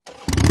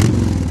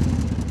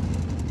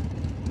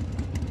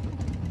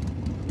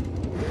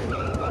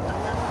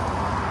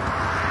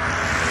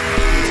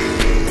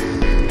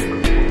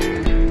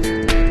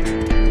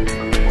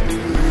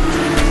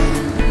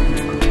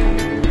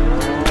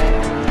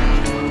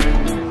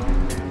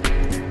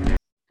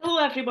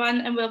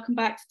everyone, and welcome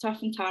back to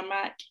Turf and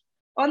Tarmac.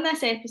 On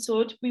this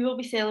episode, we will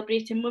be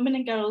celebrating Women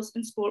and Girls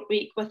in Sport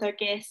Week with our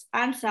guests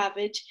Anne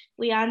Savage,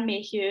 Lianne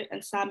Mayhew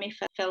and Sammi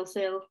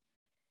Filsell.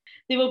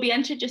 They will be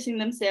introducing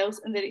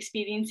themselves and their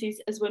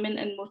experiences as women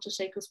in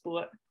motorcycle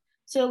sport.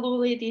 So hello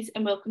ladies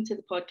and welcome to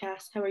the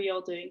podcast. How are you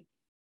all doing?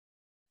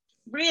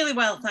 Really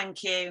well,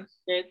 thank you.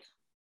 Good.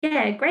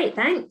 Yeah, great,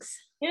 thanks.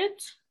 Good.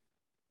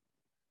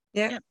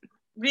 Yeah.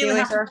 Really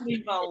happy to be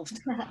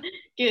involved.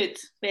 Good,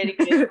 very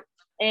good.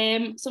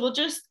 So we'll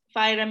just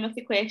fire in with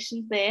the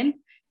questions then.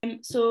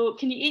 So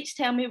can you each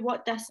tell me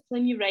what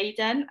discipline you ride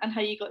in and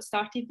how you got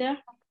started there?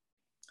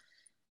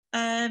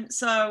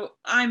 So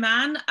I'm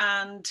Anne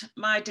and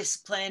my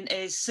discipline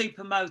is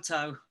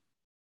supermoto.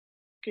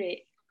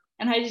 Great.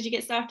 And how did you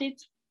get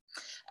started?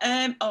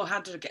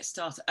 How did I get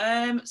started?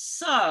 With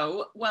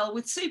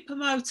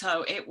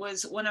supermoto, it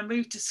was when I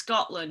moved to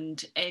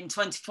Scotland in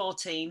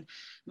 2014.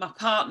 My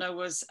partner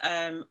was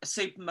a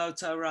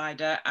supermoto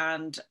rider,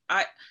 and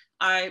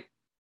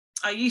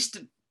I used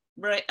to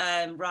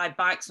ride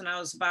bikes when I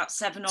was about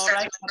 7 or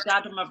 8. My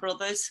dad and my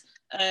brothers,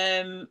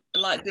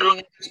 like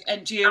doing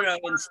enduro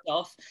and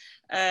stuff.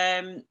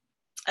 And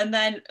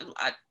then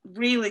I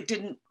really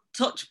didn't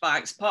touch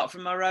bikes apart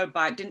from my road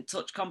bike, didn't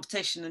touch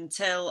competition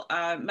until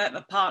I met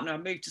my partner. I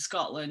moved to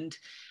Scotland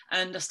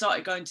and I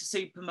started going to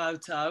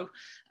supermoto,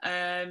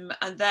 and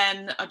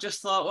then I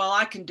just thought, well,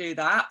 I can do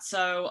that.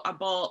 So I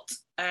bought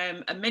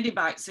a mini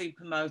bike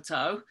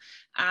supermoto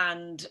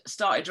and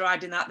started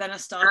riding that. Then I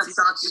started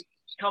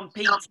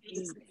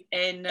competing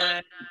in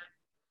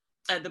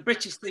the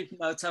British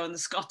Supermoto and the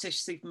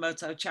Scottish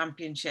Supermoto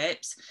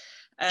Championships.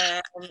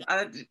 I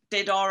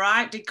did all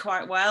right, did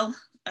quite well.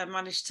 I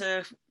managed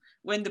to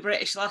win the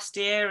British last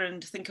year,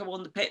 and I think I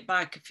won the pit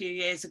bike a few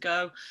years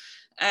ago.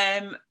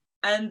 And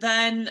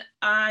then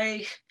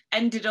I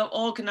ended up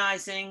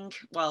organising,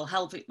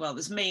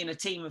 there's me and a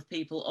team of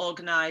people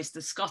organised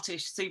the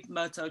Scottish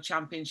Supermoto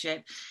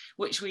Championship,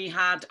 which we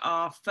had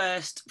our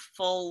first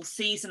full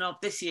season of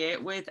this year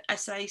with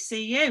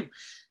SACU.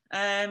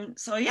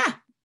 So yeah.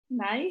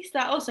 Nice,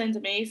 that all sounds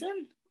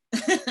amazing.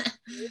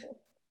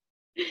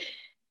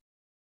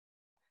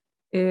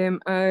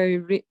 I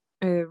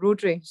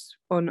road race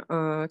on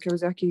a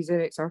Kawasaki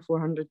ZXR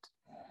 400.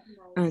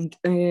 Nice.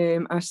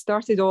 And I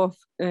started off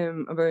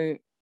about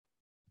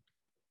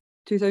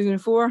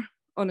 2004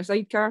 on a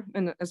sidecar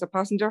and as a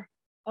passenger.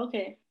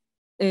 Okay.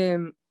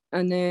 And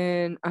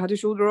then I had a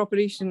shoulder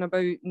operation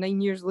about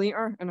 9 years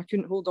later and I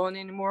couldn't hold on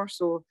anymore,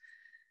 so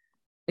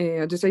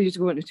I decided to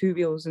go into two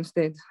wheels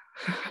instead.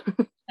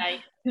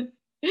 Nice.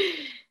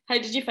 How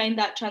did you find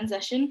that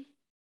transition?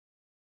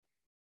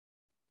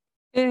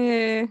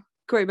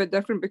 Quite a bit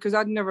different because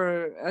I'd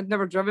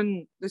never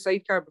driven the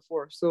sidecar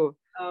before, so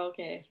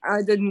okay.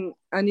 I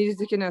needed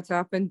to kind of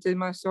tap into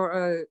my sort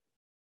of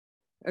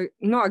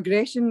not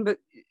aggression but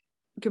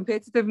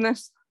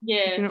competitiveness.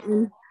 Yeah, you know what I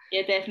mean?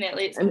 Yeah,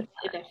 definitely. It's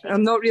completely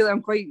different.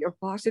 I'm quite a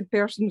placid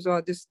person, so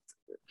I've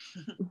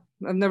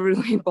never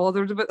really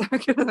bothered about that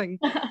kind of thing.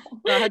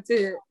 But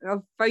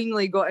I've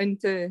finally got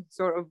into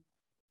sort of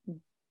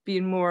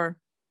being more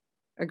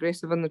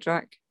aggressive on the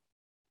track.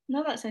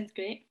 No, that sounds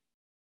great.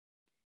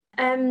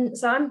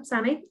 So I'm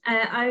Sammi.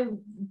 I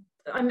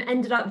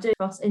ended up doing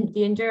cross in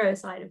the enduro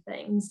side of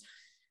things,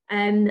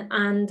 and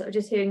I'm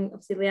just hearing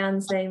obviously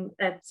Anne saying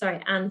that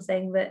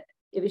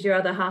it was your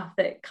other half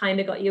that kind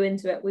of got you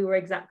into it. We were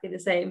exactly the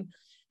same.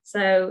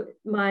 So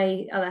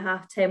my other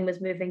half, Tim, was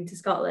moving to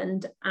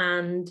Scotland,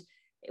 and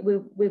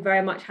we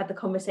very much had the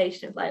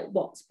conversation of like,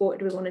 what sport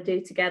do we want to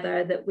do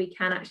together that we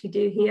can actually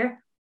do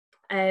here.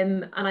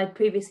 And I'd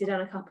previously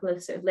done a couple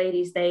of sort of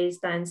ladies' days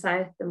down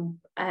south and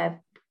kind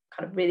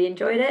of really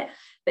enjoyed it,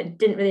 but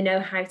didn't really know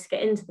how to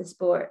get into the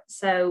sport.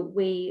 So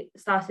we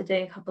started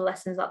doing a couple of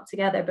lessons up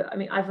together. But I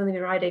mean, I've only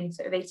been riding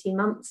sort of 18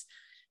 months.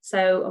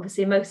 So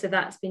obviously most of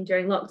that's been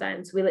during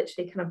lockdown. So we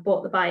literally kind of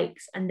bought the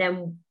bikes and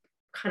then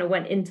kind of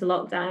went into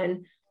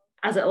lockdown.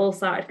 As it all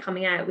started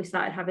coming out, we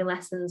started having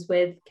lessons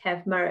with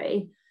Kev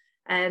Murray.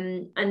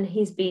 And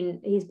he's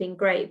been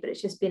great, but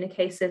it's just been a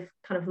case of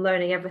kind of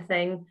learning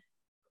everything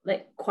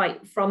like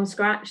quite from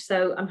scratch.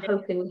 So I'm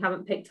hoping we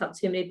haven't picked up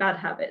too many bad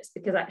habits,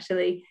 because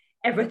actually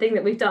everything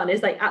that we've done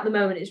is like, at the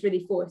moment it's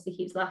really forced. He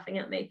keeps laughing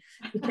at me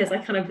because I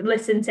kind of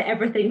listen to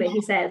everything that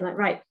he says, like,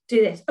 right,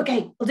 do this,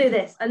 okay, I'll do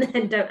this, and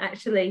then don't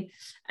actually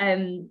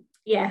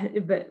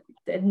but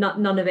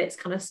none of it's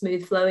kind of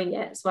smooth flowing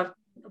yet. So I've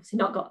obviously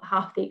not got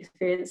half the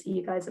experience that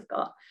you guys have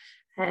got,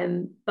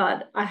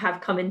 but I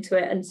have come into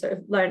it and sort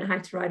of learned how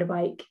to ride a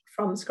bike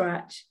from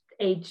scratch,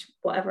 age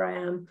whatever I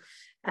am.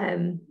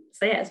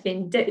 So yeah, it's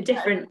been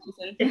different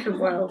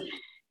world.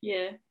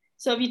 Yeah.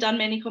 So have you done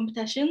many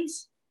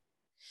competitions?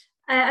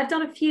 I've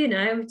done a few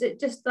now. I've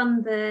just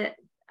done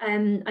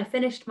I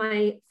finished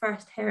my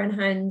first Hare and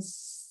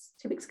Hounds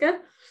 2 weeks ago.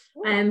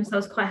 So I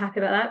was quite happy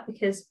about that,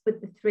 because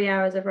with the 3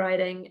 hours of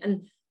riding,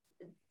 and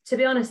to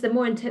be honest, the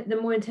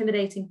more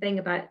intimidating thing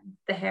about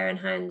the Hare and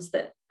Hounds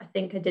that I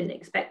think I didn't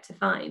expect to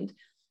find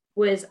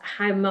was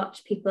how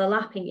much people are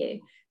lapping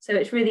you. So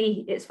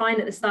it's fine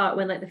at the start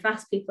when like the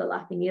fast people are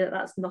lapping you,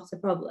 that's not a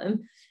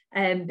problem,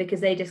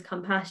 because they just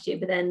come past you.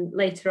 But then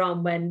later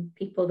on, when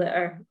people that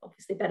are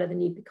obviously better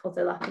than you because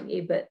they're lapping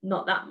you, but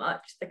not that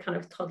much, they're kind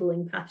of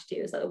toddling past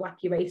you as like the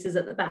wacky races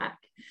at the back.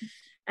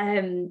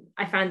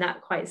 I found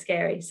that quite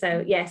scary.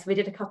 So yes, we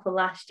did a couple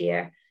last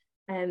year,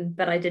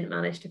 but I didn't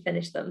manage to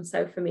finish them.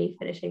 So for me,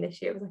 finishing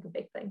this year was like a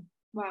big thing.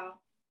 Wow,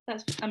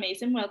 that's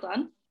amazing. Well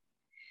done.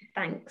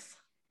 Thanks.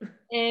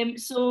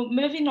 So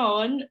moving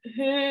on,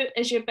 who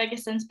is your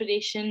biggest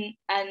inspiration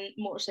in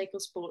motorcycle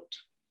sport?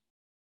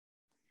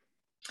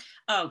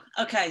 Oh,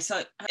 okay.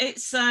 So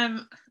it's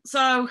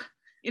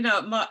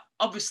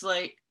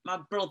obviously my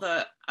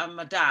brother and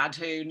my dad,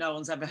 who no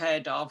one's ever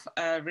heard of,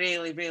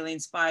 really, really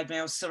inspired me.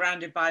 I was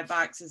surrounded by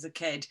bikes as a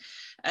kid,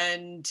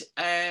 and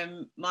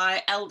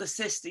my elder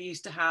sister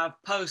used to have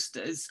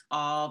posters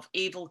of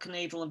Evel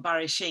Knievel and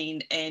Barry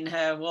Sheen in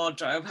her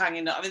wardrobe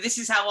hanging up. I mean, this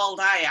is how old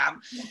I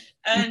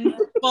am.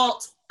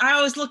 But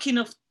I was lucky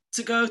enough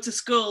to go to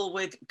school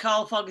with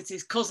Carl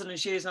Fogarty's cousin, and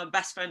she was my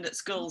best friend at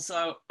school.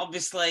 So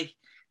obviously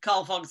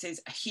Carl Fogarty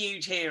is a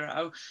huge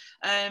hero.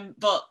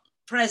 But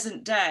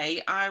present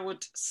day, I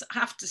would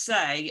have to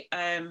say,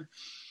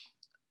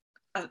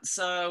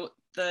 so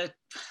the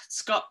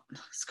Scott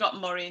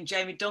Murray and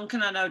Jamie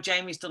Duncan. I know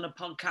Jamie's done a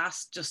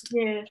podcast, just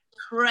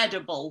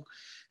incredible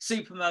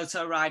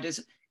supermoto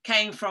riders,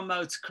 came from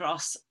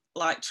motocross,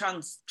 like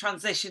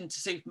transitioned to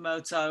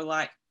supermoto,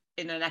 like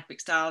in an epic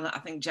style. And I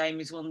think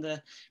Jamie's won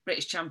the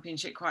British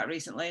Championship quite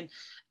recently.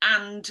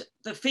 And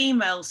the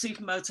female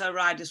supermoto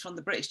riders from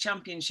the British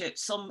Championship,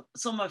 some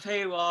of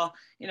who are,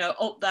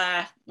 up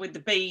there with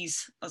the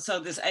Bs. So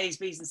there's A's,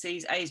 B's and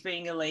C's, A's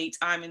being elite,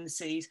 I'm in the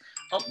C's,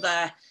 up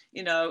there,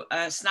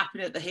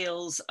 snapping at the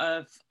heels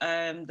of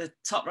the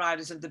top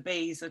riders of the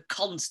Bs, a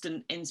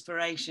constant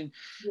inspiration.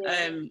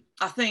 I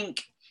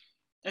think,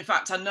 in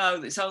fact, I know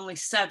that it's only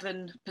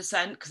 7%,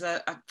 because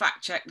I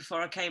fact checked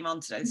before I came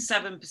on today,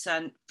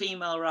 7%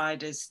 female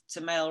riders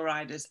to male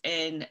riders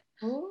in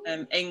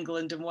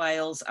England and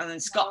Wales, and in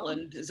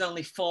Scotland there's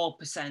only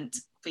 4%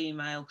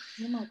 female.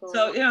 Oh my God.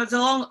 So it's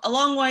a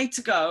long way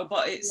to go,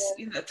 but it's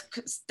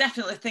it's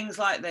definitely things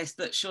like this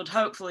that should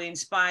hopefully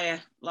inspire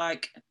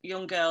like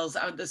young girls.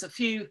 There's a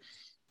few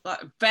like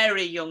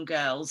very young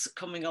girls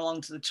coming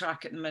along to the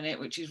track at the minute,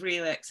 which is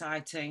really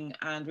exciting,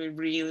 and we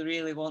really,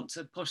 really want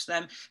to push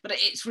them. But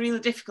it's really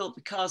difficult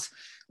because,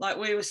 like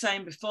we were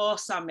saying before,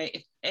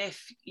 Sammi,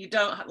 if you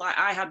don't, like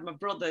I had my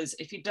brothers,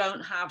 if you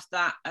don't have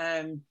that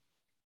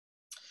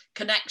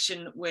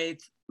connection with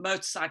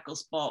motorcycle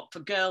sport,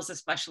 for girls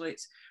especially,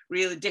 it's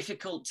really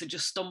difficult to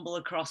just stumble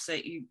across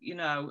it. You've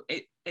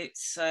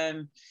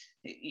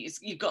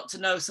got to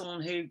know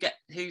someone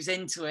who's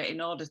into it in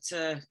order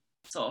to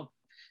sort of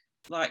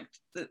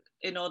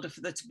in order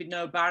for there to be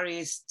no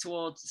barriers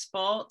towards the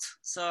sport.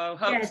 So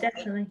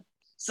hopefully,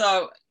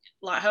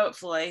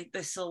 hopefully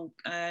this will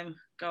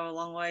go a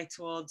long way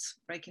towards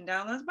breaking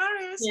down those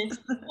barriers. Yes,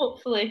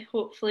 hopefully,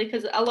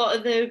 because a lot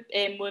of the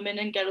women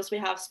and girls we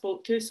have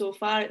spoke to so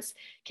far, it's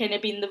kind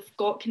of been they've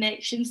got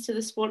connections to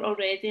the sport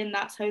already, and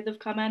that's how they've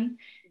come in.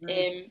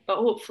 But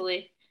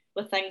hopefully,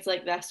 with things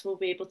like this, we'll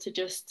be able to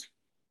just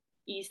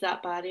ease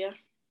that barrier.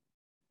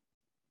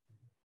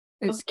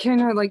 It's kind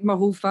of like my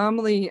whole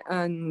family,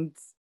 and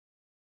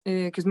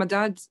because my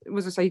dad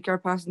was a sidecar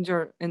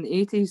passenger in the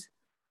 80s.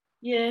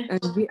 Yeah.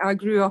 And I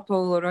grew up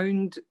all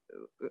around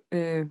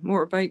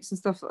motorbikes and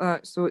stuff like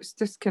that. So it's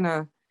just kind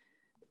of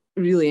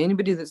really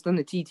anybody that's done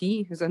the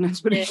TT is an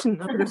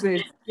inspiration, I would have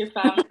said. Your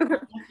family.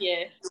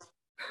 Yeah.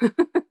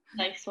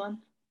 Nice one.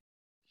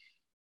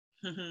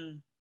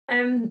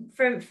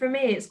 For me,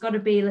 it's got to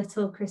be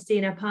little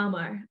Christina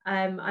Palmer.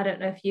 I don't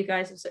know if you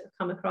guys have sort of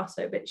come across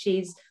her, but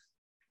she's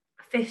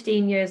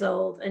 15 years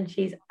old and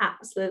she's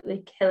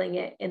absolutely killing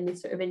it in the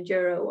sort of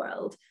enduro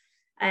world.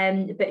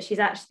 But she's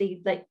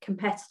actually like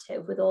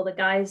competitive with all the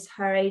guys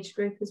her age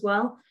group as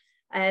well.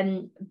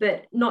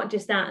 But not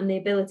just that and the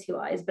ability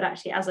wise, but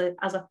actually as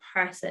a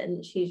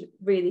person, she's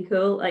really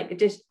cool, like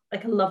just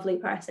like a lovely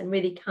person,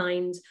 really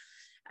kind.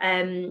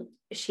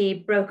 She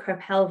broke her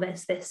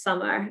pelvis this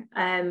summer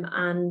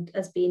and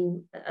has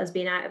been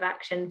out of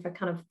action for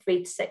kind of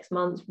 3 to 6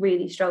 months,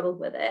 really struggled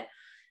with it.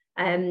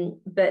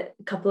 But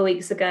a couple of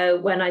weeks ago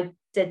when I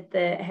did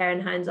the Hare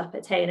and Hounds up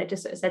at Tane, I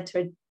just sort of said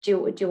to her,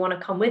 do you want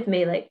to come with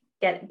me, like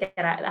get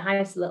out of the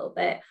house a little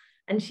bit?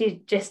 And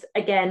she just,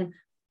 again,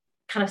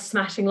 kind of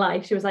smashing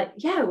life, she was like,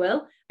 yeah, I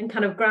will, and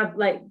kind of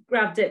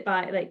grabbed it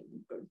by, like,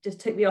 just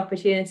took the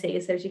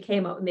opportunity. So she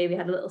came up with me, we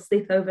had a little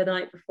sleepover the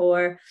night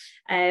before,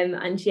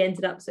 and she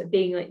ended up sort of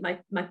being like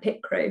my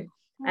pit crew.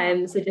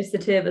 So just the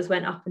two of us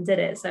went up and did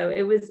it. So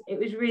it was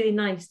really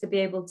nice to be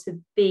able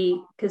to be,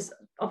 because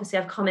obviously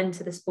I've come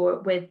into the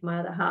sport with my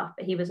other half,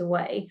 but he was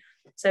away.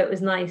 So it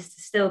was nice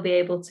to still be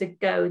able to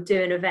go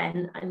do an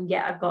event, and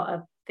yet I've got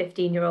a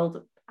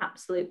 15-year-old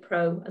absolute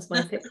pro as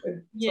my pit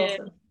crew. It's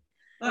awesome.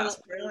 That's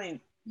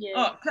brilliant. Yeah.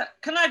 Oh,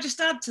 can I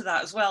just add to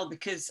that as well,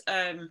 because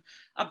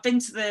I've been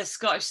to the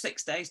Scottish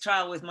 6 Days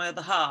trial with my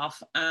other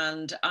half,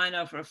 and I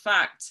know for a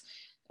fact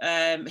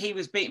He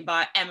was beaten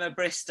by Emma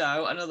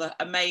Bristow, another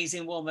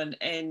amazing woman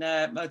in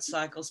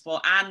motorcycle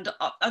sport,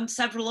 and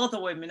several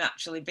other women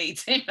actually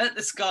beat him at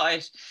the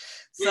Scottish.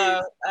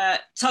 So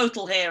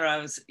total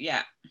heroes,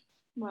 yeah.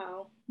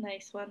 Wow,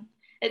 nice one.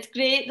 It's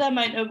great the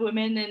amount of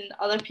women and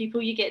other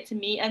people you get to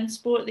meet in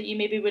sport that you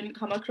maybe wouldn't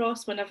come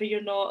across whenever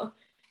you're not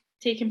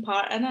taking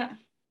part in it.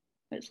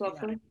 It's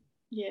lovely.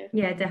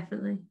 Yeah,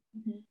 definitely.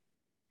 Mm-hmm.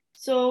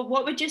 So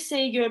what would you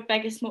say your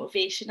biggest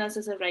motivation is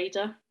as a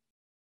rider?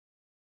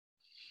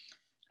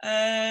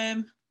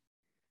 To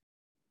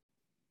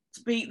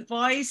beat the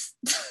boys.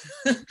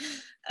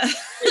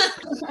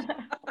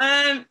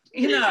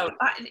 You know,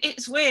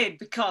 it's weird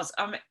because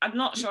I'm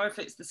not sure if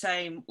it's the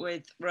same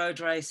with road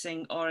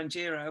racing or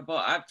enduro,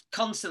 but I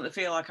constantly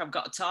feel like I've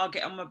got a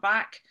target on my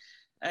back,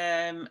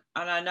 and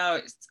I know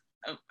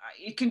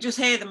you can just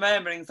hear the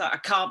murmurings that I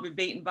can't be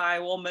beaten by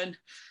a woman.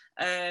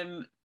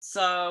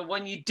 So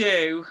when you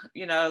do,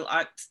 you know,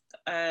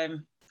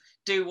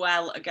 do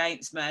well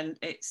against men,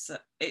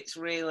 it's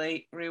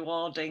really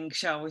rewarding,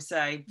 shall we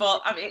say.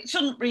 But I mean, it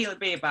shouldn't really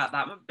be about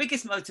that. My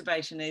biggest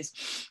motivation is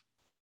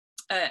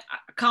I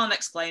can't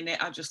explain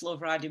it. I just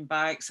love riding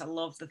bikes. I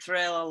love the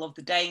thrill. I love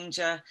the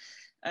danger.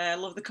 I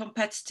love the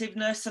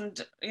competitiveness, and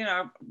you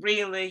know,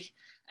 really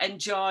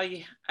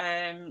enjoy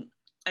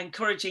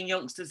encouraging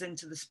youngsters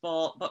into the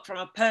sport. But from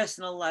a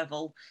personal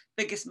level,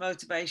 biggest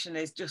motivation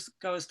is just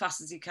go as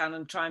fast as you can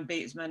and try and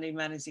beat as many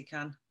men as you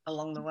can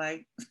along the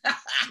way. I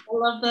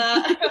love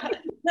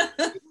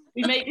that.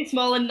 We might be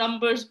small in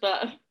numbers,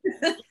 but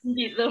we can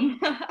beat them.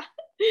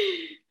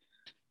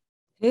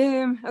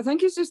 I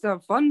think it's just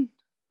have fun.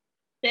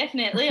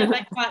 Definitely, a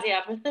big part of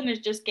everything is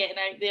just getting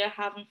out there,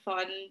 having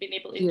fun, being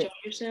able to enjoy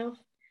yourself.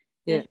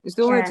 Yeah, it's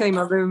the only time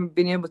I've ever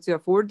been able to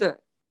afford it.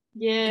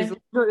 Yeah. Because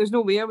there's no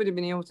way I would have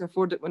been able to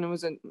afford it when I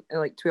was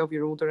like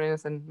 12-year-old or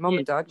anything. Mum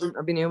and Dad wouldn't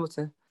have been able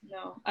to.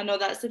 No, I know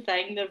that's the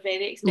thing. They're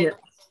very expensive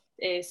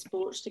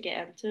sports to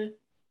get into.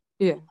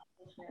 Yeah.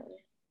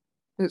 Definitely.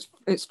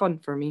 It's fun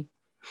for me.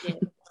 Yeah,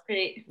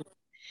 great.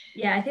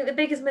 Yeah, I think the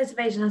biggest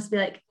motivation has to be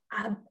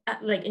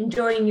like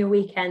enjoying your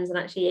weekends and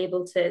actually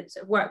able to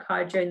sort of work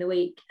hard during the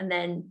week and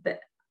then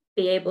but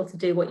be able to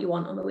do what you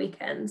want on the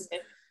weekends.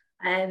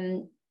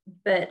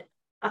 But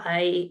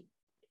I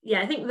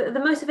think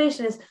the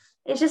motivation is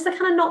it's just to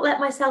kind of not let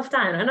myself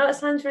down. I know it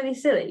sounds really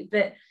silly,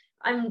 but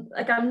I'm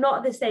not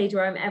at the stage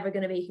where I'm ever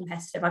going to be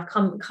competitive. I've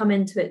come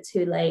into it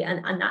too late,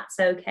 and that's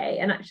okay.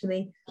 And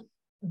actually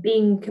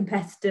being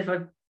competitive,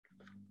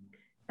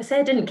 I say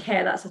I didn't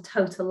care, that's a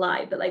total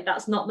lie, but like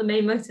that's not the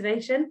main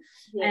motivation.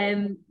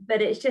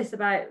 But it's just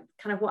about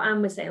kind of what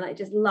Anne was saying, like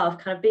just love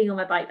kind of being on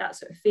my bike, that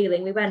sort of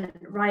feeling. We went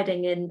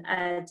riding in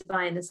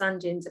Dubai in the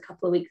sand dunes a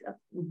couple of weeks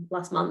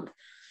last month,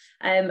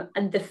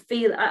 and the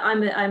feel, I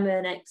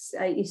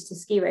used to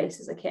ski race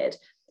as a kid,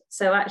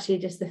 so actually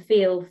just the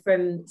feel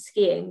from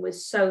skiing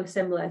was so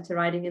similar to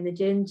riding in the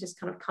dunes, just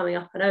kind of coming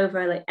up and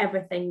over, like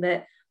everything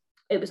that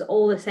it was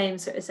all the same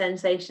sort of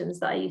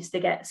sensations that I used to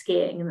get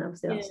skiing, and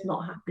obviously that's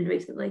not happened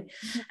recently.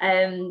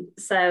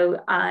 So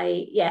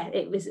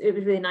it was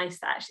really nice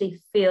to actually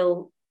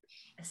feel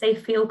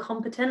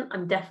competent.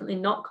 I'm definitely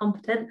not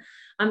competent.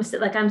 I'm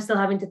still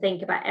having to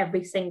think about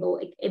every single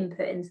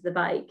input into the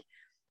bike.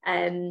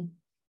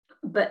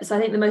 But so I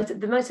think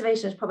the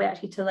motivation is probably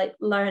actually to like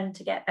learn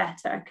to get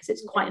better, because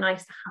it's quite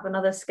nice to have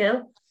another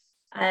skill.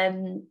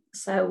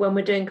 So when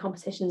we're doing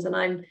competitions and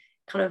I'm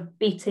kind of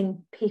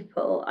beating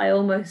people, I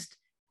almost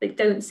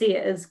don't see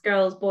it as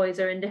girls, boys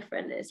are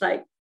indifferent. It's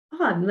like,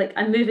 oh,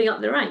 I'm moving up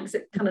the ranks.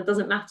 It kind of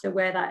doesn't matter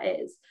where that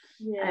is.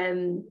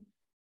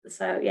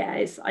 So yeah,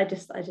 I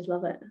just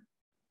love it.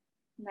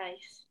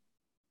 Nice.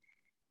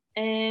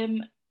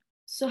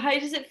 So how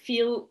does it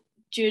feel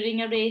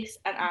during a race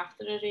and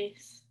after a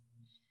race?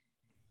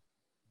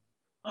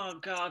 Oh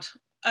God.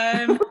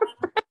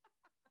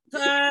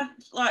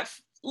 Like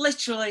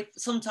literally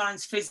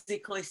sometimes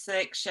physically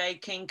sick,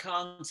 shaking,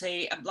 can't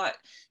eat. Like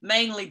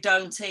mainly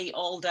don't eat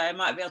all day. I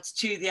might be able to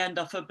chew the end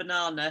off a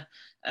banana.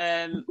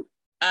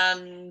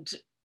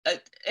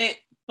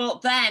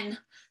 But then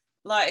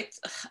like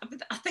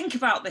I think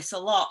about this a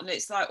lot, and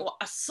it's like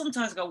I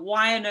sometimes go,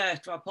 why on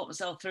earth do I put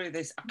myself through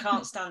this? I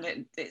can't stand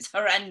it. It's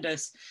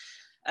horrendous.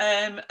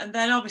 And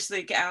then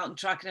obviously get out and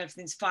track and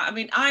everything's fine. I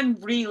mean, I'm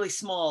really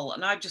small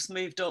and I've just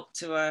moved up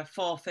to a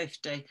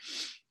 450,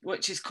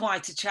 which is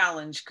quite a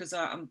challenge because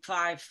I'm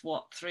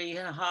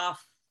 3.5,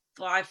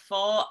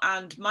 5'4",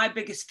 and my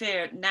biggest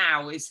fear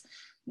now is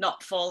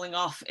not falling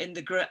off on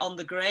the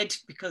grid,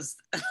 because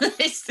I'm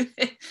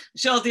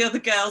sure the other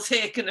girls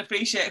here can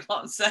appreciate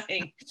what I'm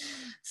saying.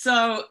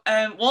 So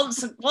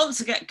once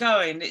I get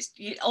going,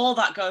 all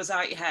that goes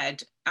out your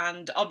head,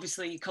 and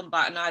obviously you come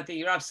back and either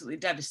you're absolutely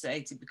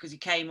devastated because you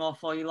came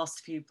off, or you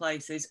lost a few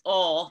places,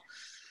 or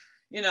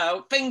you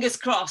know, fingers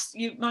crossed,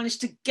 you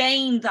managed to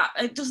gain that.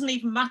 It doesn't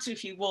even matter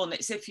if you won.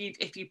 It's if you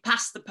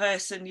pass the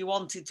person you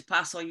wanted to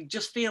pass, or you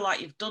just feel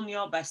like you've done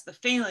your best. The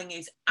feeling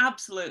is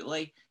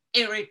absolutely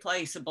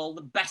irreplaceable,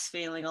 the best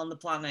feeling on the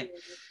planet.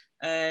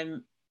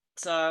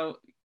 So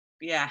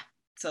there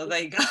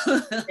you go.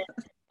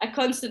 a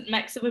constant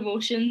mix of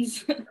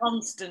emotions.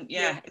 Constant,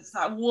 yeah. It's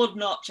I would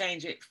not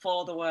change it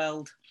for the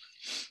world.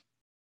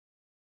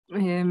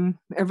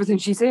 Everything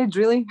she said,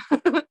 really.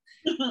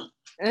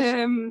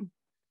 Yeah,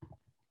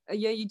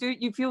 you do.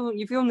 You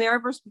feel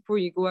nervous before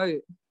you go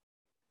out,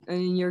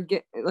 and you're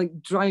get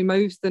like dry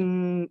mouthed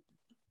and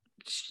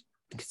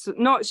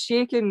not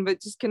shaking,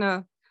 but just kind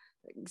of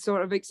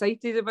sort of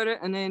excited about it.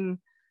 And then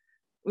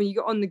when you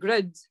get on the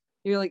grid,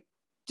 you're like,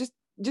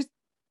 just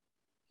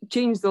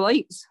change the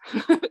lights.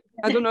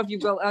 I don't know if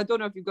you've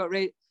got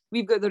red.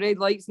 We've got the red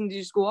lights, and they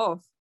just go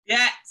off.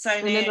 Yeah,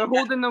 same. And then they're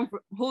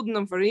holding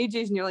them for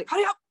ages, and you're like,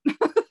 hurry up.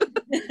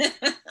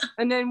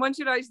 And then once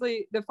you're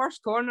actually, the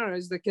first corner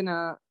is the kind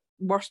of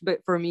worst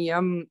bit for me.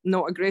 I'm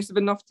not aggressive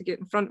enough to get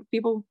in front of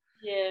people.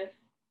 Yeah.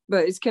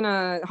 But it's kind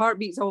of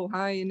heartbeats all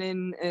high, and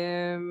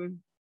then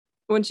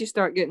once you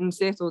start getting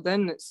settled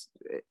in, it's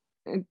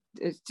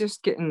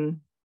just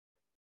getting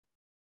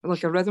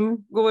like a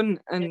rhythm going,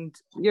 and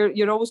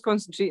you're always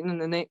concentrating on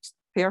the next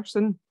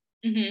person.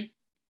 Mm-hmm.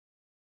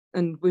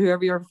 And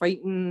whoever you're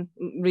fighting,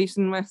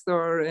 racing with,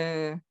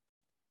 or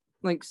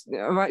like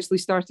I've actually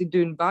started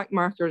doing back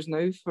markers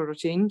now for a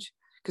change,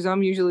 because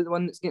I'm usually the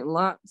one that's getting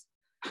lapped.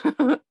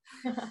 But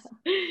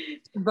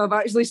I've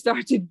actually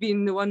started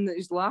being the one that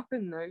is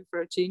lapping now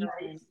for a change.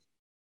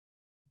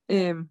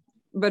 Nice.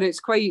 But it's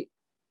quite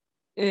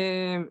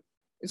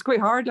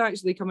hard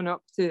actually coming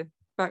up to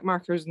back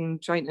markers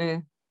and trying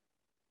to.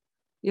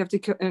 You have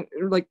to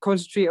like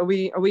concentrate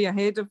away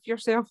ahead of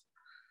yourself.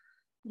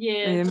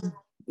 Yeah.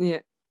 Yeah,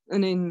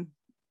 and then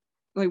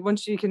like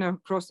once you kind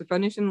of cross the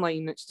finishing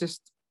line, it's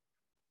just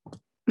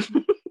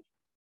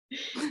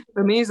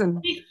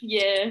amazing.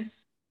 Yeah.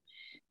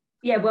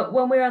 Yeah, but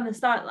when we're on the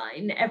start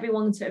line,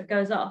 everyone sort of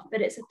goes off,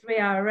 but it's a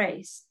 3-hour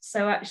race.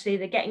 So actually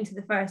the getting to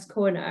the first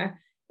corner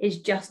is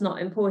just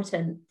not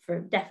important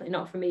definitely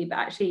not for me, but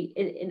actually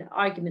in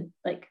argument,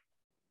 like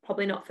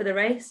probably not for the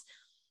race.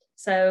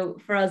 So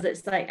for us,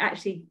 it's like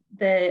actually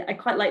I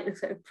quite like the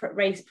sort of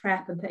race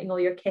prep and putting all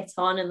your kit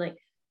on, and like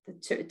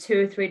the 2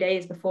 or 3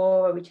 days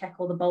before, where we check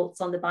all the bolts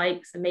on the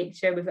bikes and make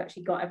sure we've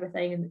actually got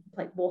everything, and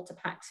like water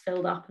packs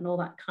filled up and all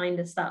that kind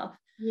of stuff.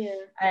 Yeah.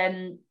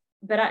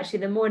 But actually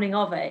the morning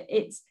of it,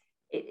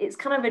 it's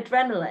kind of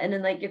adrenaline,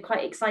 and like you're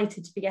quite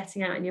excited to be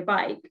getting out on your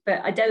bike.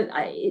 But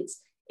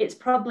it's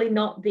probably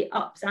not the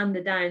ups and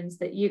the downs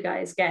that you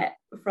guys get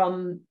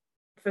from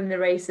the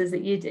races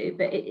that you do,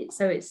 but it's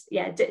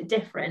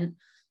different.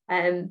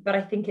 But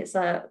I think it's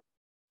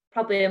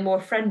probably a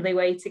more friendly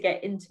way to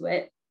get into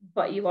it,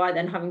 but you are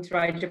then having to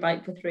ride your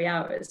bike for 3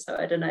 hours. So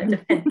I don't know,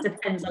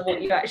 depends on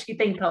what you actually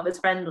think of as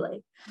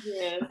friendly.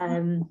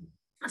 Yeah.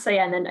 So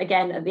yeah, and then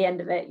again at the end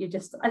of it,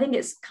 I think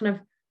it's kind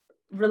of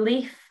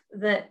relief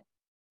that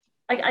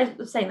I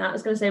was saying that I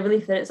was going to say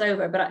relief that it's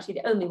over, but actually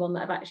the only one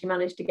that I've actually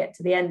managed to get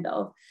to the end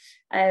of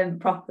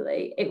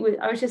properly.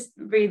 I was just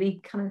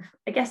really kind of,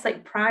 I guess,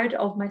 like proud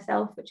of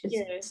myself, which is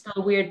still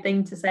a weird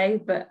thing to say,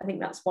 but I think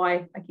that's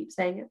why I keep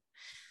saying it.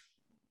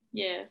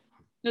 Yeah,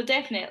 no,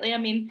 definitely. I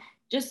mean,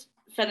 just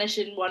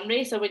finishing one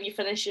race, or when you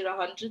finish your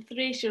 100th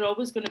race, you're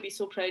always going to be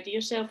so proud of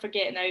yourself for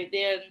getting out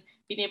there and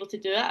being able to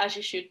do it as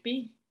you should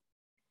be.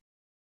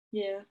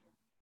 Yeah,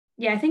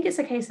 I think it's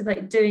a case of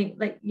like doing,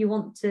 like you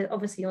want to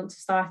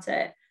start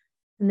it,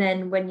 and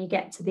then when you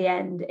get to the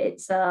end,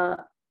 it's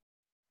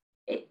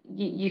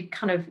you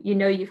kind of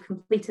you've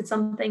completed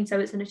something, so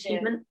it's an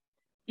achievement.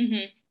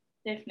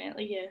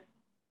 Definitely, yeah.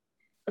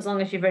 As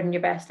long as you've ridden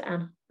your best,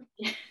 Anne.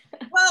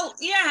 Well,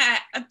 yeah,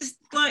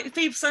 like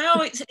people say,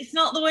 oh, it's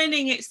not the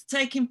winning, it's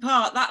taking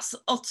part. That's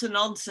utter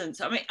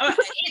nonsense. I mean,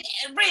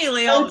 it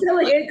really, I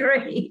totally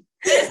agree.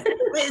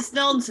 It's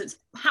nonsense.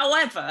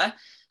 However,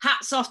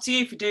 hats off to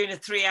you for doing a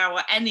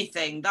 3-hour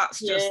anything.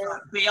 That's just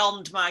like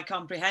beyond my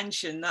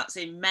comprehension. That's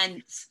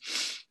immense.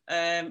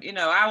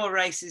 Our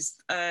races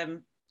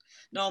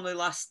normally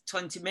last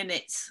 20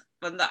 minutes,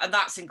 and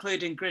that's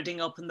including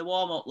gridding up and the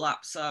warm-up lap.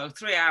 So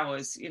 3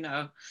 hours,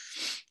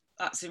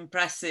 that's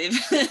impressive.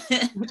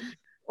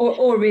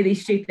 or really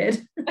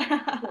stupid.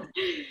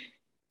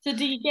 So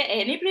do you get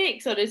any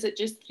breaks, or is it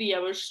just 3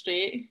 hours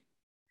straight?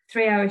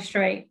 3 hours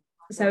straight.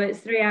 So it's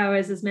 3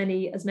 hours, as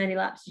many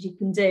laps as you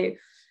can do.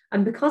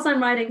 And because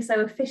I'm riding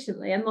so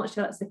efficiently, I'm not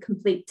sure that's a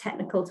complete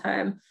technical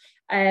term,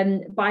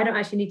 but I don't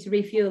actually need to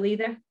refuel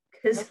either,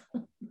 because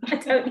I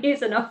don't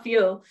use enough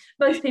fuel.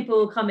 Most people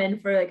will come in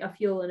for like a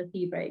fuel and a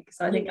pee break.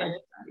 So I think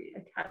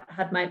I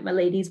had my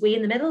ladies wee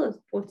in the middle of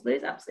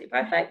Portaloos, absolutely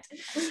perfect.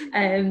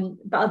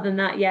 But other than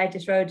that, I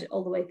just rode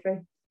all the way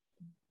through.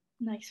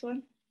 Nice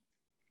one.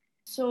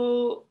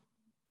 So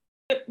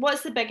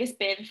what's the biggest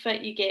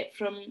benefit you get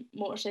from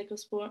motorcycle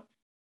sport?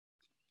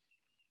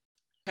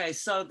 Okay,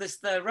 so there's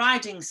the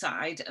riding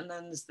side, and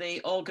then there's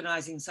the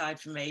organising side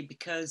for me,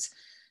 because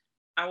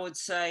I would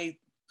say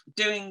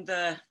doing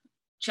the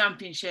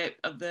championship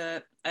of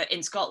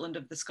in Scotland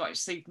of the Scottish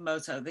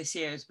Supermoto this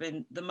year has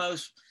been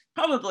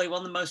probably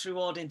one of the most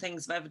rewarding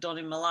things I've ever done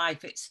in my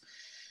life.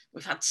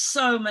 We've had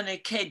so many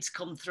kids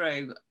come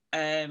through.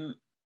 I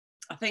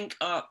think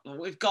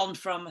we've gone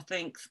from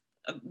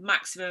a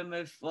maximum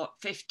of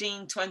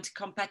 15, 20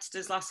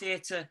 competitors last year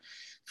to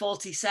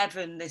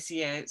 47 this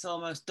year. It's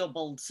almost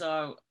doubled,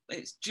 so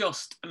it's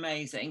just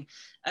amazing.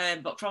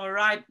 But from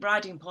a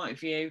riding point of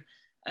view,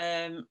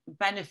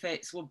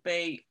 benefits would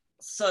be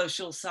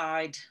social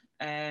side,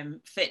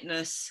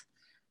 fitness,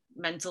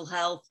 mental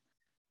health.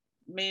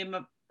 Me and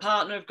my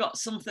partner have got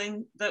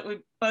something that we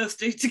both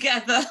do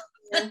together.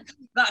 Yeah.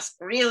 That's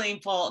really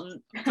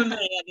important for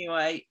me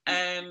anyway.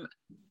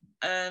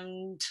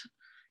 And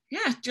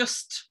yeah,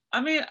 just,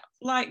 I mean,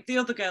 like the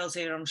other girls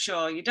here, I'm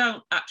sure you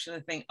don't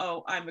actually think,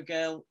 oh, I'm a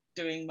girl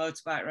doing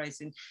motorbike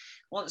racing.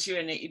 Once you're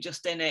in it, you're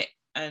just in it.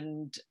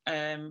 And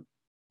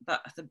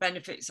but the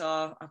benefits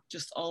are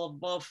just all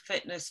above: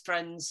 fitness,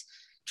 friends,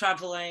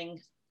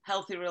 traveling,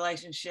 healthy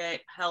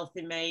relationship,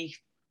 healthy me,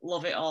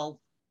 love it all.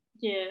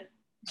 Yeah,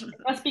 it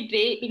must be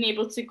great being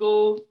able to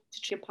go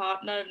to your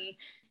partner. And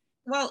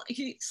well, if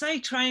you say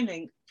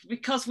training,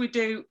 because we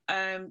do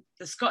the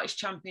Scottish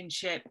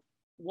Championship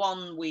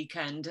one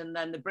weekend and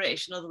then the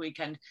British another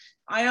weekend,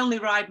 I only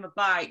ride my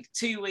bike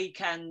 2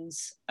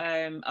 weekends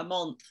a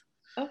month.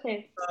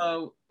 Okay.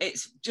 So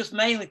it's just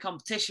mainly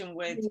competition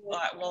with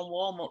like one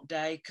warm-up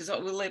day, because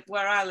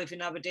where I live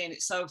in Aberdeen,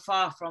 it's so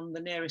far from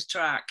the nearest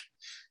track.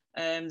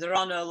 There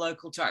are no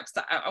local tracks.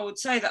 I would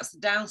say that's the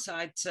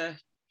downside to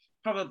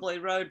probably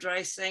road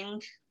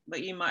racing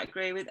that you might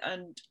agree with.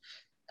 And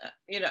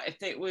you know,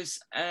 if it was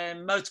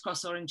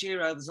motocross or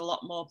enduro, there's a lot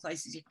more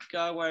places you could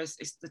go, whereas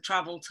it's the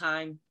travel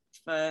time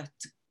to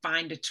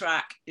find a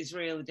track is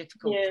really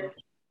difficult. Yeah.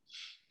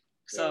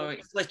 So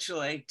it's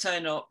literally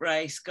turn up,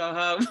 race, go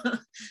home.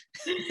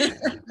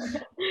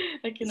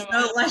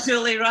 No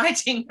leisurely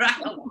riding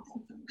round.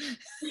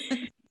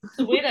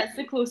 So where is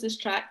the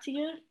closest track to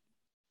you?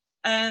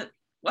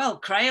 Well,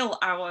 Crail,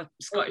 our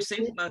Scottish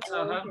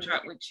Supermoto home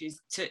track, which is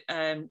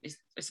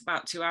it's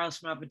about 2 hours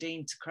from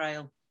Aberdeen to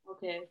Crail.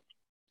 Okay.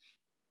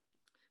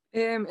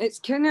 It's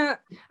kind of,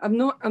 I've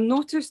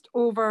noticed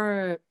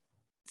over,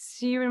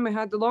 see when we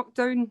had the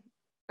lockdown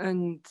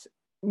and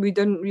we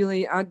didn't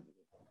really, I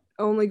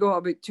only got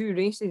about 2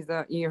 races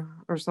that year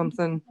or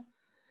something.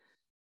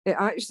 It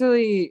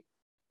actually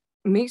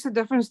makes a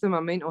difference to my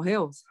mental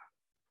health.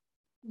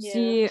 Yeah.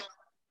 See,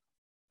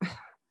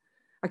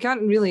 I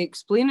can't really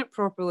explain it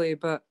properly,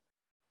 but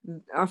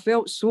I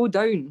felt so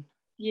down.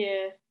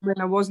 Yeah. When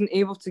I wasn't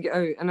able to get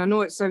out. And I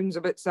know it sounds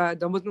a bit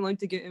sad. I wasn't allowed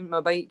to get in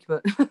my bike,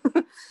 but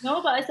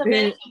no, but it's a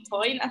very good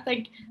point. I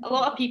think a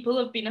lot of people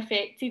have been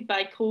affected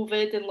by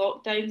COVID and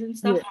lockdowns and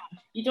stuff. Yeah.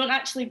 You don't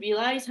actually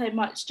realise how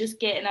much just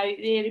getting out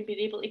there and being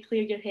able to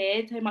clear your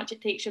head, how much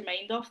it takes your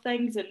mind off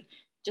things and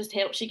just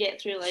helps you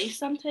get through life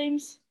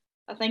sometimes.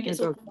 I think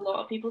it's opened a lot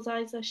of people's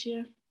eyes this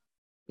year.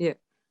 Yeah.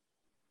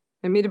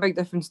 It made a big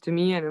difference to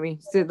me anyway.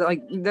 So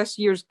like this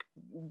year's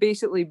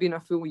basically been a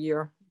full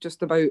year,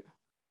 just about.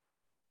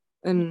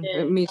 And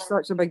it made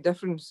such a big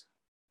difference.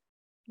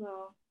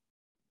 Wow.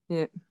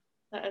 Yeah.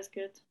 That is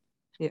good.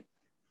 Yeah.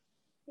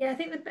 Yeah, I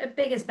think the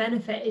biggest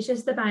benefit is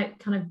just about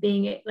kind of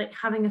being like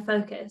having a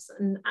focus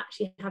and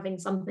actually having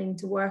something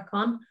to work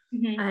on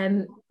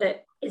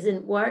that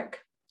isn't work.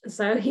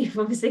 So you've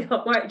obviously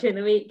got work during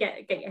the week,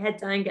 get your head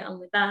down, get on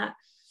with that.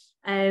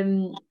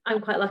 I'm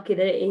quite lucky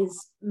that it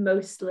is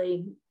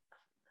mostly,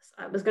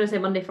 I was going to say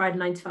Monday, Friday,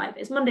 9 to 5.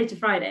 It's Monday to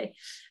Friday.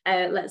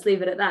 Let's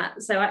leave it at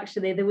that. So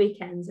actually the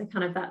weekends are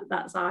kind of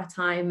that's our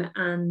time.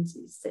 And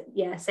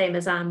yeah, same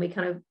as Anne, we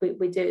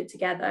we do it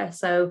together.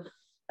 So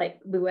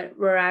like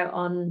we're out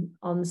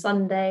on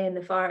Sunday in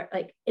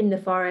the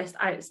forest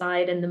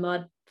outside in the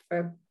mud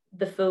for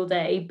the full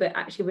day, but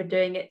actually we're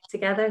doing it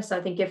together. So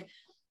I think if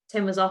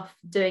Tim was off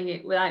doing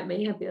it without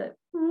me, I'd be like,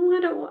 I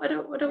don't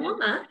want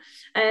that.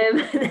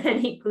 And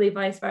then equally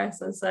vice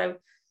versa. So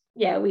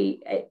yeah,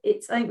 I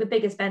think the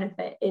biggest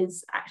benefit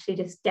is actually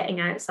just getting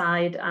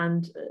outside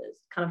and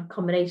kind of a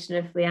combination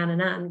of Lianne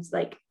and Anne.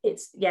 Like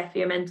it's for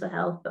your mental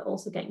health, but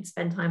also getting to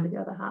spend time with the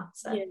other half.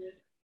 So yeah,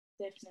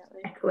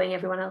 definitely echoing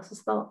everyone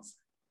else's thoughts.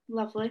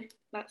 Lovely,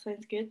 that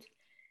sounds good.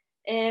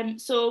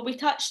 So we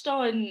touched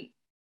on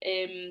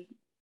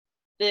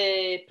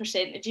the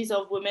percentages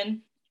of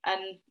women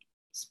and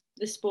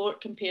the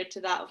sport compared to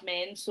that of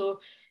men.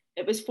 So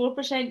it was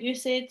 4%, you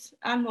said,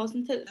 Anne,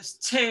 wasn't it? There's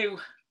 2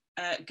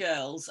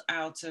 girls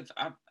out of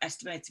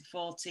estimated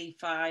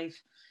 45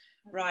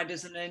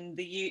 riders, and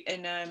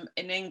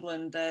in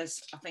England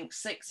there's I think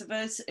 6 of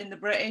us in the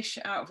British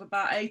out of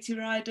about 80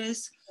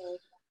 riders.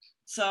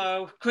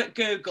 So quick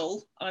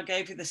Google, I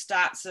gave you the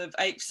stats of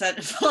 8%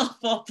 and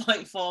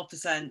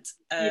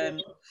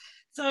 4.4%.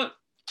 So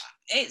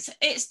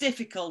it's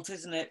difficult,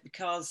 isn't it?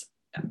 Because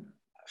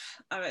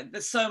I mean,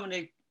 there's so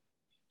many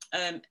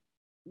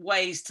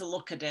ways to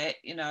look at it.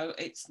 You know,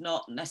 it's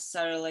not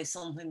necessarily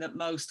something that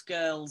most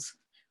girls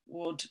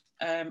would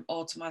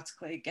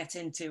automatically get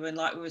into. And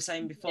like we were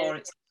saying before,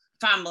 it's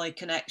family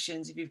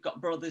connections. If you've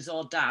got brothers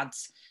or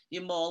dads,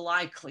 you're more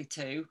likely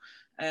to.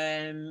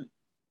 I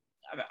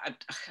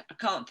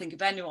can't think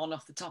of anyone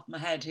off the top of my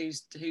head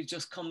who's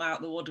just come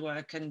out the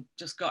woodwork and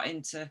just got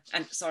into,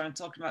 and sorry, I'm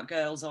talking about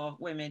girls or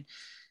women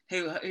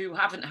who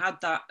haven't had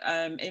that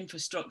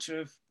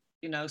infrastructure of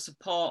you know,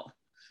 support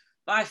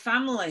by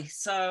family.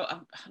 So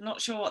I'm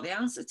not sure what the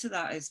answer to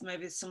that is.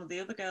 Maybe some of the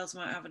other girls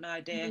might have an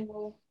idea.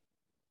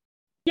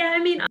 Yeah, I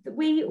mean,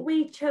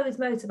 we chose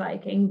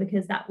motorbiking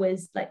because that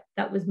was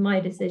my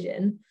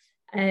decision,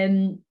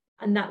 and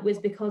that was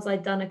because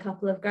I'd done a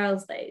couple of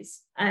girls'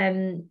 days.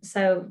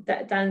 So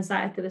that down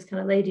south there was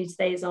kind of ladies'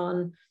 days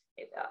on.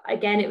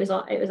 Again, it was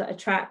at a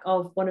track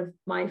of one of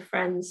my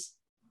friends'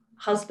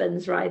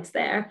 husband's rides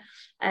there.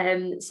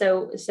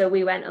 So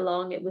we went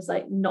along. It was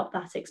like not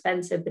that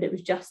expensive, but it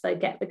was just like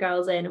get the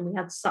girls in, and we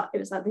had I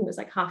think it was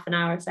like half an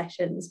hour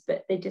sessions,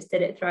 but they just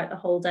did it throughout the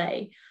whole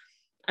day.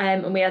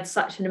 And we had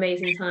such an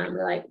amazing time.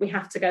 We're like, we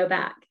have to go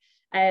back.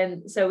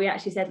 So we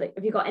actually said, like,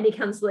 have you got any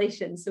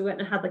cancellations? So we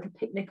went and had like a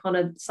picnic on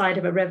a side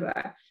of a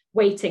river,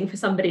 waiting for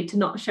somebody to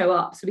not show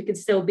up so we could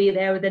still be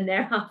there within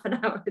their half an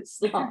hour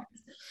slot.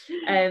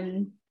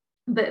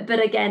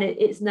 But again,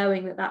 it's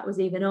knowing that was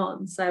even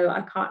on. So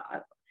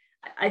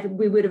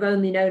we would have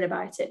only known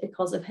about it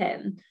because of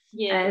him.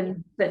 Yeah.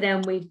 But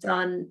then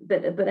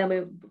then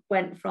we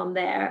went from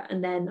there.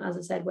 And then, as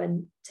I said,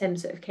 when Tim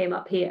sort of came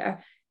up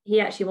here, he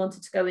actually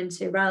wanted to go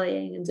into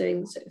rallying and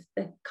doing sort of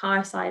the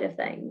car side of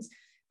things.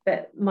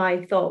 But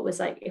my thought was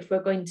like, if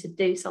we're going to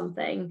do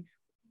something,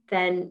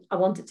 then I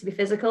want it to be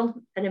physical.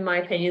 And in my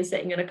opinion,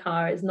 sitting in a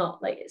car is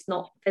not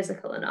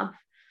physical enough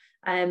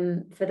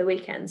for the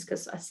weekends,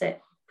 because I sit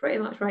pretty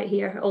much right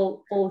here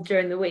all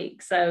during the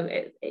week. So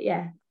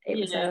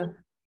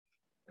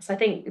so I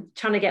think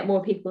trying to get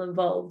more people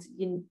involved,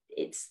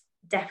 it's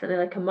definitely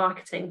like a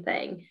marketing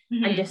thing,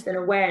 and just an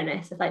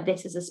awareness of like,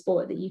 this is a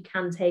sport that you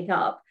can take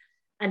up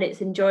and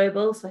it's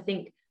enjoyable. So I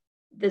think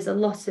there's a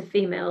lot of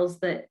females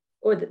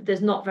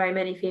there's not very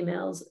many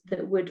females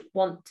that would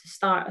want to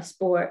start a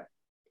sport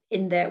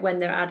when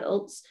they're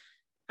adults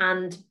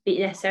and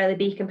necessarily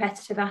be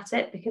competitive at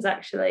it, because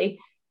actually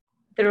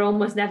they're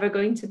almost never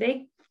going to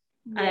be,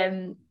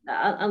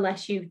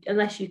 unless you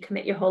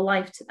commit your whole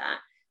life to that.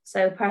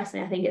 So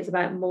personally, I think it's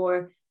about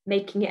more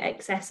making it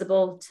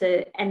accessible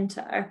to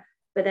enter,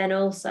 but then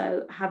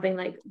also having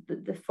like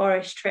the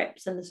forest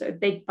trips and the sort of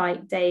big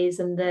bike days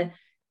and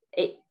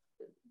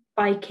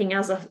biking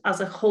as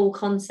a whole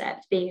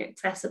concept being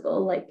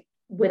accessible, like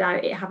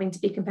without it having to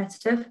be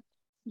competitive.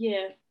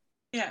 Yeah.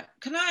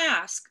 Can I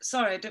ask,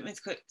 sorry, I didn't mean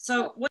to quick.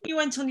 So when you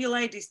went on your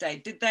ladies'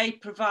 day, did they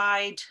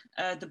provide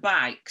the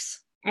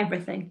bikes?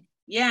 Everything.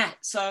 Yeah.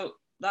 So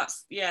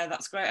that's a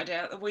great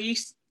idea. We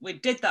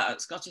did that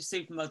at Scottish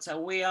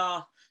Supermoto. We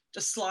are,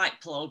 just slight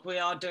plug, we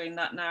are doing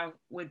that now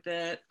with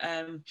the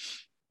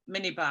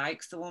mini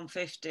bikes, the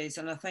 150s,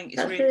 and I think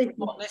it's really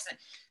important, isn't it?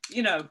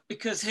 You know,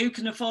 because who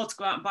can afford to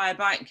go out and buy a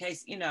bike in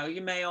case, you know,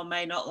 you may or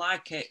may not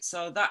like it.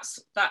 So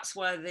that's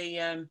where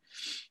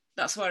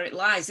that's where it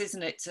lies,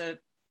 isn't it? To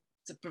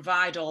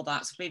provide all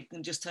that so people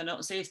can just turn up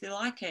and see if they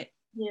like it.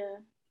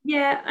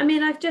 Yeah, I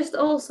mean, I just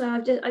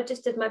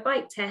did my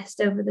bike test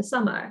over the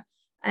summer,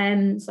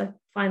 so I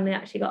finally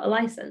actually got a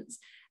license.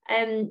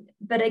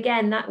 But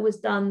again, that was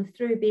done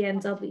through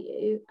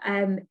BMW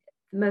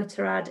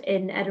Motorrad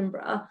in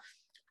Edinburgh,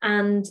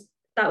 and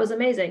that was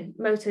amazing.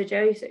 Moto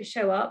Joe, you sort of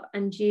show up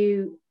and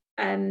you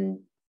I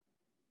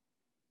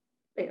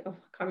can't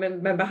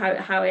remember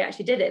how I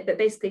actually did it, but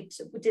basically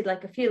we did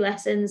like a few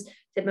lessons,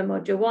 did my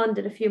module 1,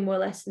 did a few more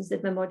lessons,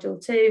 did my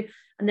module 2,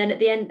 and then at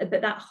the end,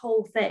 but that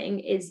whole thing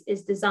is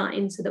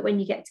designed so that when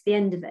you get to the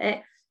end of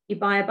it, you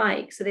buy a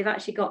bike. So they've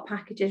actually got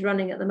packages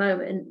running at the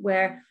moment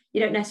where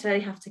you don't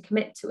necessarily have to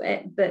commit to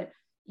it, but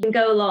you can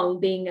go along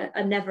being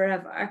a never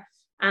ever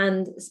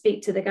and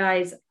speak to the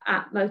guys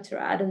at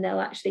Motorrad, and they'll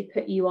actually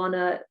put you on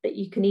that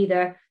you can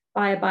either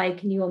buy a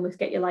bike and you almost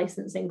get your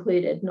license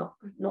included, not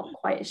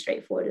quite as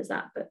straightforward as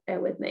that, but bear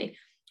with me,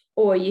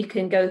 or you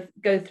can go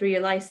through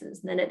your license,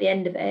 and then at the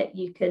end of it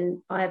you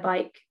can buy a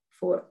bike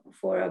for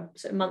a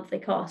sort of monthly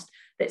cost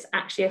that's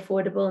actually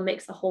affordable and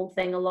makes the whole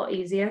thing a lot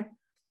easier.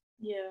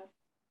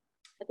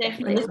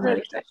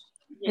 Definitely.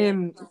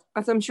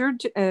 I'm sure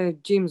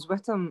James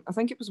Whittam, I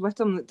think it was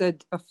Whittam, that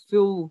did a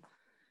full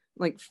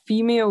like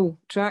female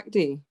track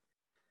day,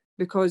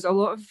 because a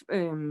lot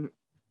of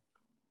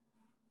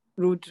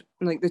road,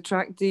 like the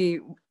track day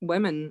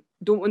women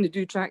don't want to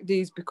do track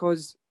days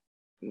because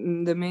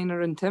the men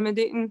are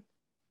intimidating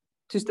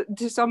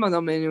to some of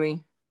them anyway.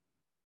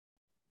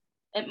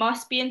 It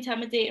must be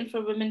intimidating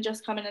for women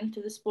just coming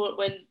into the sport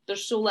when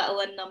there's so little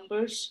in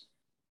numbers,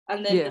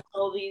 and then there's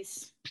all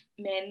these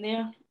men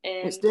there.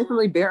 It's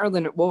definitely better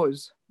than it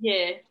was.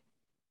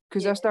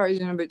 Because I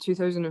started in about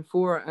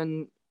 2004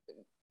 and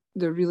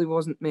there really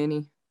wasn't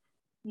many.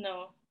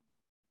 No.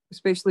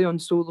 Especially on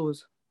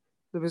solos.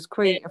 There was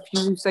quite a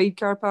few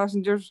sidecar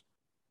passengers.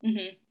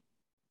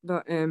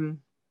 But I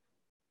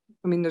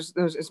mean, there's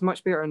it's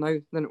much better now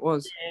than it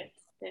was.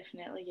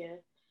 Definitely.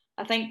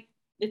 I think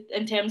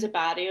in terms of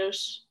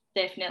barriers,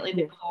 definitely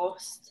the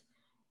cost,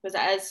 because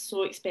it is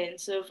so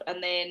expensive,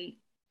 and then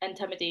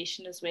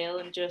intimidation as well,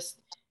 and just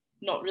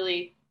not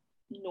really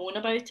known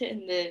about it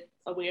and the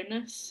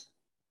awareness.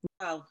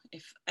 Well,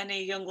 if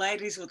any young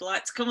ladies would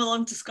like to come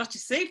along to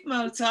Scottish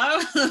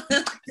Supermoto,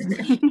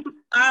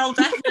 I'll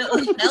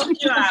definitely help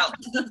you out.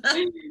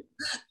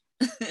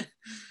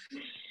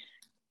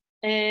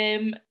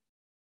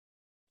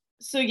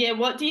 So yeah,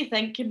 what do you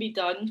think can be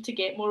done to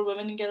get more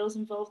women and girls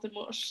involved in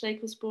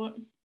motorcycle sport?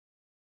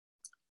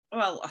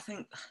 Well, I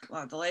think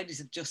the ladies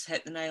have just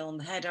hit the nail on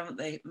the head, haven't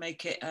they?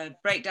 Make it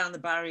break down the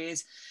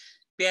barriers,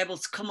 be able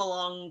to come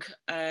along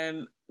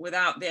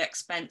without the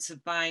expense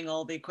of buying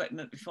all the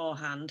equipment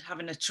beforehand,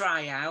 having a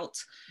tryout.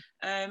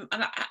 And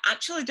I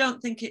actually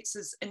don't think it's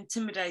as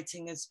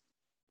intimidating as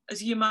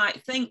you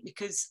might think,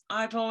 because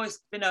I've always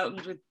been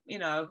opened with,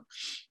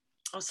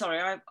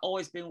 I've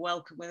always been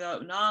welcomed with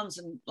open arms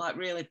and like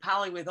really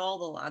pally with all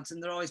the lads,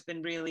 and they've always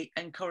been really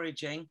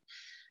encouraging.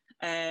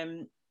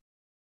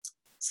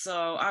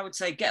 So I would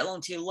say get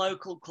along to your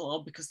local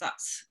club, because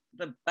that's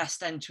the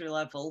best entry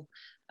level,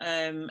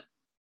 and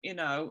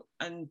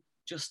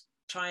just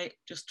try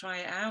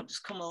it out.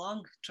 Just come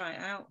along, try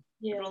it out.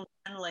 Yeah. Everyone's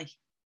friendly.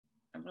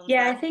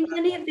 Yeah, I think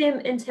any of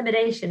the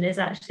intimidation is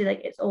actually like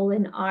it's all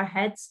in our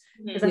heads,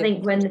 because I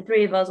think when the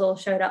three of us all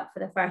showed up for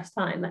the first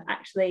time,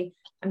 actually,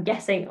 I'm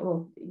guessing,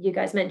 well, you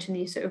guys mentioned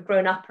you sort of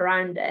grown up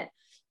around it,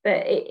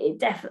 but it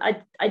definitely,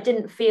 I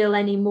didn't feel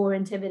any more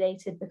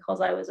intimidated because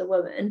I was a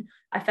woman.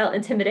 I felt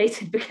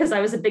intimidated because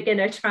I was a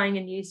beginner trying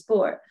a new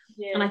sport.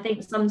 And I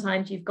think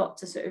sometimes you've got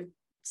to sort of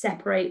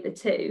separate the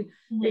two,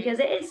 because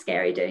it is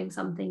scary doing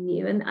something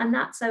new, and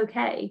that's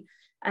okay.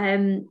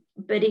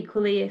 But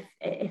equally,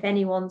 if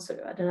anyone sort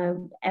of, I don't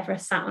know, ever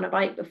sat on a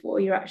bike before,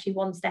 you're actually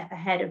one step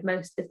ahead of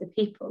most of the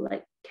people.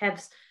 Like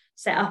Kev's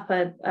set up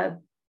a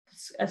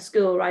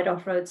school right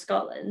off-road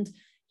Scotland.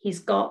 He's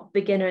got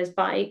beginners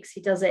bikes. He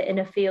does it in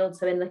a field,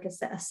 so in like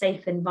a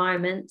safe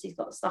environment. He's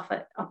got stuff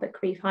up at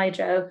Crieff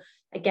Hydro,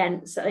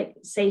 again, so like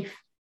safe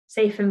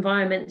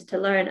environments to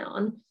learn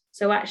on.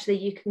 So actually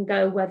you can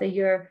go, whether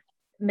you're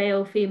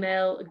male,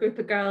 female, a group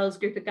of girls,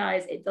 group of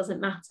guys, it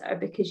doesn't matter,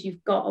 because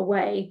you've got a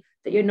way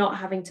that you're not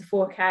having to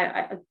fork out.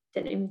 I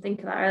didn't even think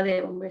of that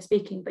earlier when we were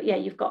speaking, but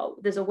yeah,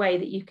 there's a way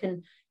that you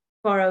can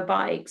borrow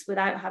bikes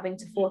without having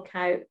to fork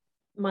out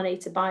money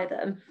to buy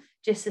them,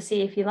 just to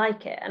see if you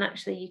like it. And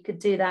actually you could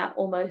do that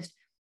almost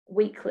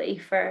weekly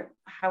for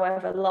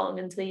however long,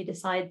 until you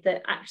decide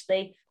that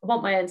actually I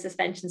want my own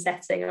suspension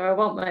setting, or I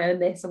want my own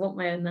this, I want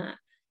my own that.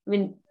 I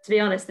mean, to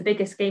be honest, the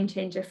biggest game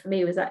changer for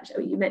me was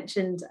actually, you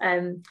mentioned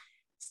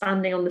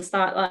standing on the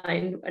start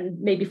line and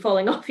maybe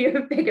falling off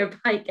your bigger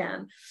bike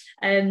can.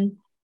 I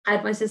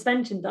had my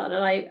suspension done,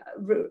 and I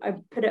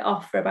put it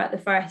off for about the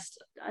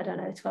first, I don't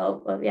know,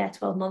 12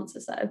 months or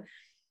so,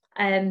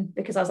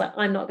 because I was like,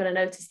 I'm not going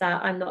to notice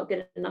that, I'm not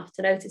good enough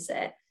to notice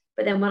it.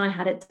 But then when I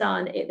had it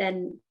done,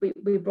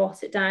 we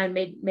brought it down,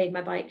 made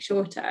my bike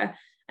shorter,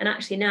 and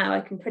actually now I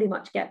can pretty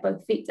much get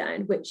both feet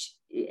down, which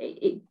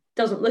it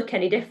doesn't look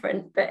any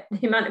different. But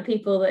the amount of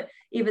people that,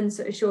 even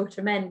sort of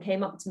shorter men,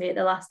 came up to me at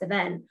the last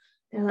event,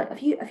 they're like,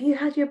 have you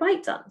had your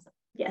bike done? Like,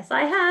 yes,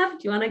 I have.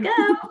 Do you want to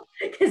go?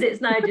 Because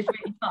it's now just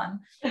really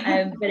fun.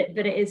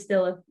 But it is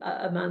still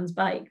a man's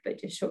bike, but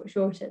just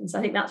shortened. So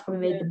I think that's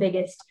probably made the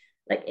biggest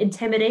like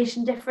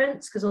intimidation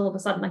difference, because all of a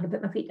sudden I can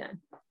put my feet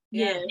down.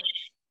 Yeah.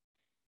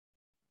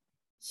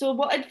 So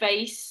what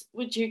advice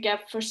would you give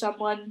for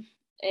someone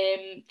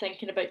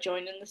thinking about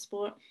joining the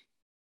sport?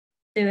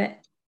 Do it.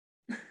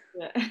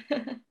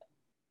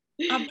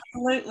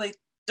 Absolutely.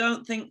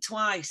 Don't think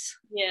twice.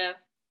 Yeah.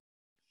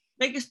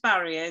 Biggest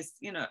barriers,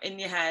 in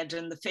your head,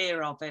 and the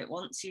fear of it.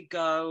 Once you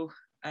go,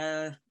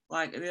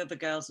 like the other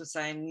girls were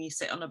saying, you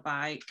sit on a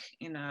bike,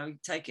 you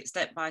take it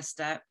step by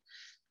step.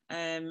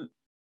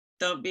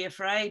 Don't be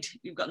afraid.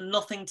 You've got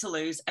nothing to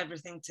lose,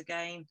 everything to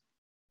gain.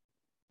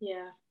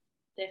 Yeah,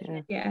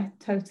 definitely. Yeah,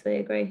 totally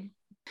agree.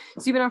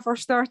 See, when I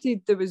first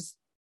started,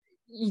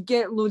 you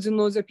get loads and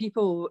loads of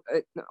people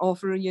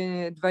offering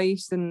you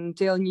advice and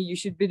telling you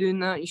should be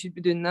doing that, you should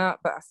be doing that.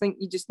 But I think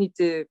you just need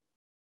to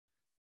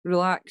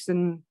relax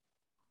and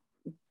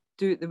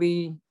do it the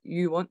way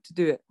you want to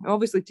do it.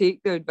 Obviously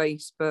take the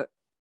advice, but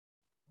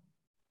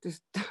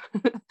just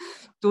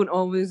don't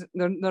always,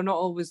 they're not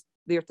always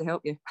there to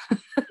help you.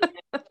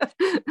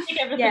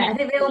 Yeah, I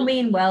think they all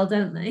mean well,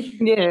 don't they?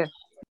 Yeah.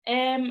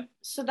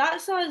 So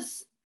that's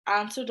us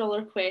answered all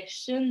our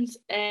questions.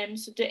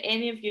 So do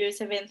any of you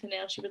have anything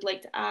else you would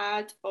like to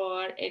add,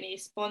 or any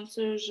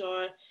sponsors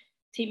or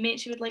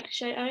teammates you would like to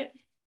shout out?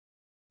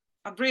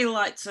 I'd really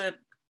like to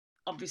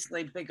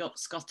obviously big up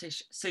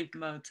Scottish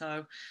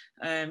Supermoto.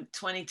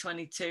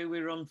 2022 we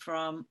run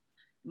from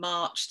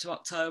March to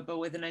October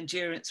with an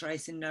endurance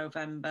race in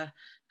November.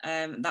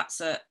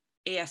 That's at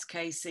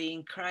ESKC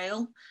in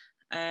Crail.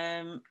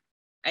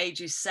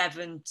 Ages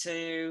 7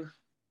 to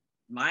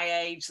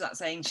my age,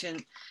 that's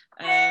ancient.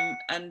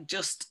 And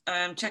just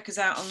check us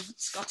out on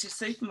Scottish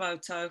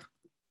Supermoto.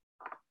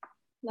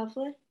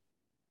 Lovely.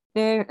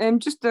 Yeah,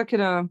 just a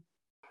kind of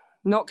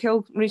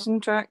Knockhill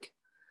racing track,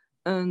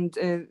 and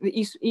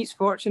the East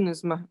Fortune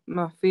is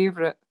my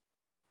favourite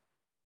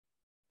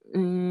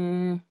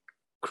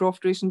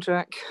croft racing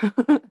track.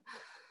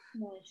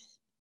 Nice.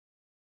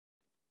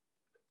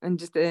 And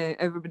just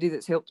everybody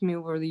that's helped me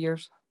over the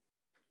years.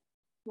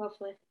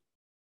 Lovely.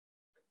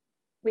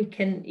 we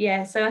can,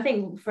 yeah. So I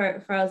think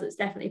for us, it's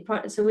definitely,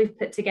 so we've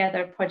put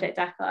together Project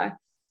Dakar,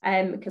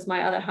 because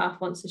my other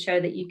half wants to show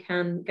that you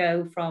can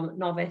go from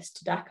novice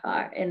to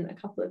Dakar in a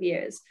couple of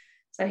years.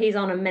 So he's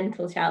on a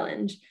mental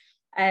challenge.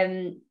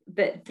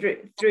 But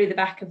through the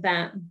back of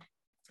that,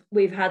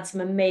 we've had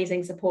some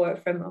amazing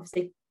support from,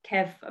 obviously,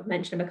 Kev, I've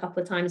mentioned him a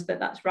couple of times, but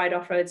that's Ride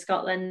Off Road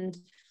Scotland.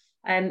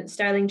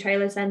 Sterling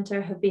Trailer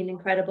Centre have been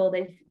incredible.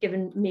 They've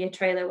given me a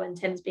trailer when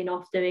Tim's been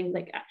off doing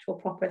like actual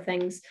proper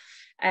things.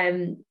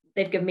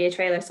 They've given me a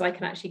trailer so I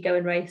can actually go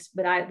and race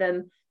without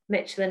them.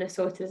 Michelin have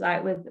sorted us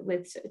out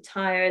with sort of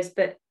tires,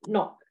 but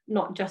not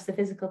just the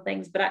physical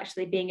things, but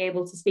actually being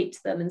able to speak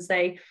to them and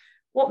say,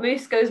 what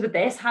moose goes with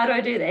this? How do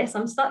I do this?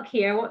 I'm stuck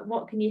here.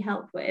 What can you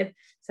help with?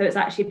 So it's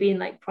actually been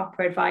like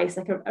proper advice,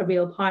 like a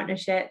real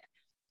partnership.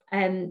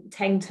 And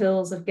Teng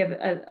Tools have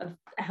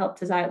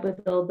helped us out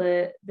with all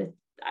the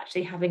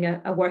actually having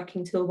a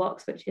working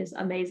toolbox, which is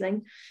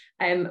amazing.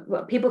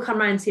 Well, people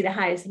come around and see the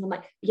house and I'm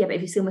like, yeah, but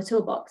if you see my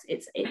toolbox,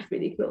 it's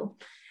really cool.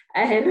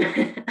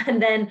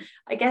 And then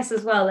I guess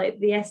as well, like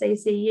the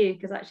SACU,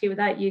 because actually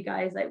without you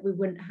guys, like we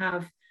wouldn't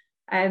have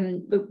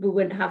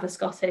a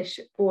Scottish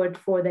board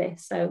for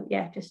this. So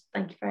yeah, just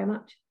thank you very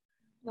much.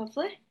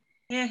 Lovely.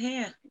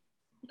 Yeah.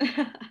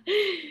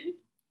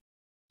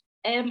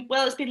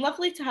 Well, it's been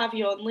lovely to have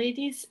you on,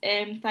 ladies.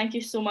 Thank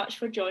you so much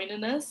for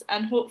joining us,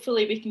 and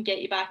hopefully we can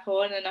get you back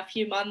on in a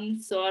few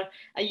months or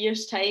a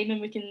year's time and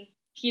we can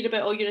hear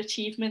about all your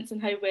achievements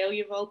and how well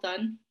you've all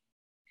done.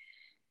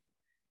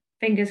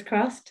 Fingers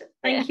crossed.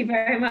 Thank you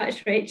very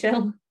much,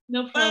 Rachel.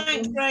 No problem.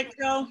 Thanks,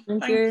 Rachel.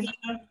 Thank you.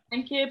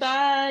 Thank you.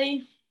 Bye.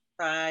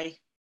 Bye.